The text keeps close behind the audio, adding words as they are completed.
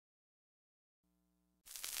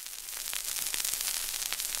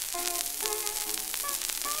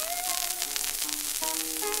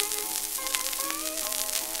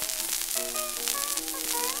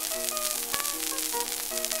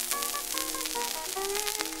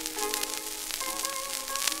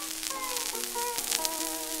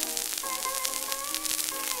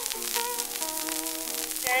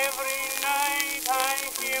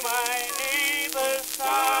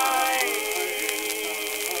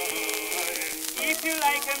If you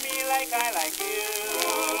like me like I like you,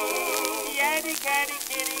 Yaddie, Kaddie,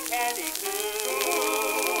 Kiddie, Kaddie, too.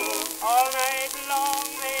 All night long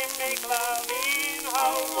they make love in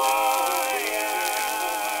Hawaii.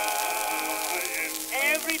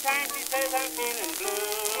 Every time she says I'm feeling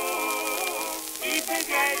blue, he says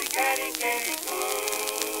Yaddie, Kaddie, Kaddie,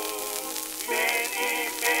 cool. Many,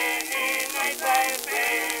 many nights I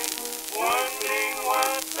spent wondering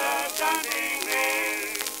what's the dancing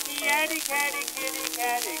man. Yaddie, Kaddie, Kiddie,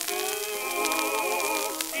 Kaddie,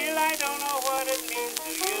 cool. Still I don't know what it means.